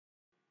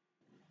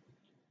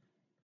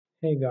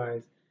Hey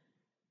guys,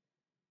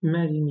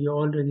 imagine you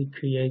already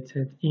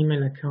created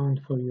email account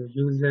for your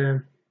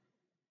user,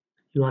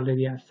 you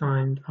already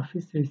assigned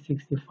Office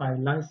 365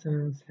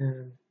 license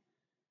and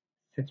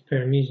set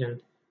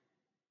permission.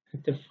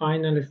 At the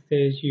final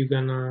stage, you're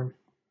gonna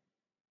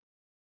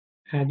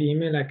add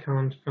email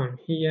account from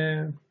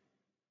here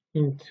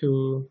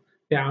into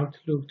the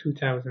Outlook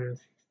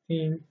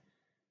 2016,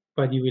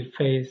 but you will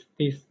face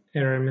this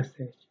error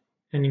message.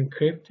 An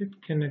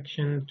encrypted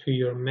connection to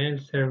your mail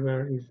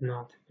server is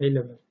not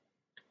available.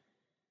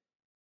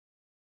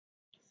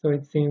 So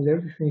it seems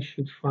everything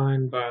should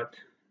fine, but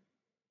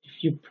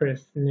if you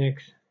press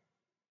next,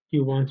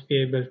 you won't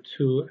be able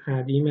to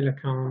add email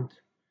account.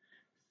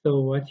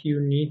 So what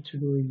you need to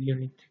do is you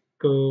need to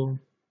go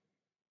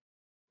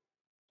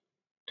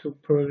to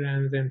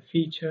programs and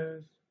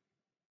features.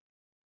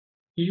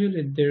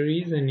 Usually the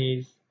reason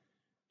is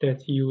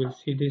that you will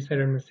see this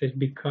error message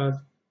because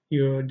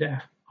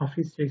the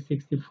Office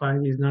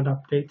 365 is not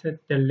updated.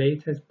 The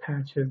latest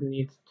patches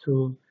needs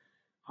to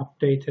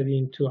update it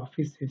into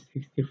Office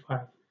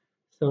 365.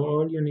 So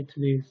all you need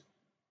to do is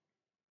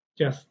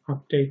just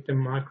update the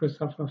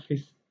Microsoft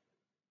Office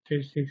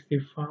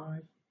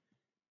 365.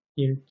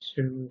 You need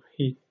to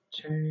hit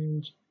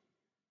change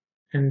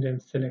and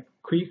then select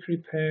quick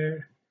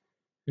repair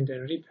and then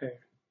repair.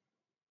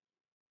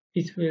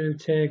 It will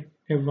take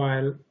a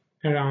while,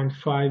 around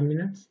 5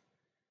 minutes.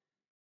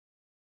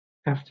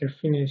 After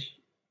finish,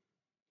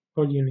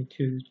 all you need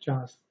to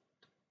just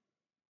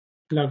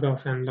log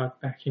off and log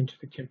back into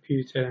the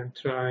computer and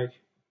try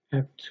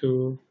add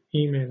to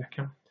email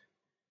account.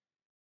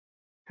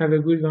 Have a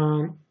good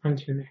one.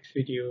 Until next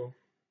video.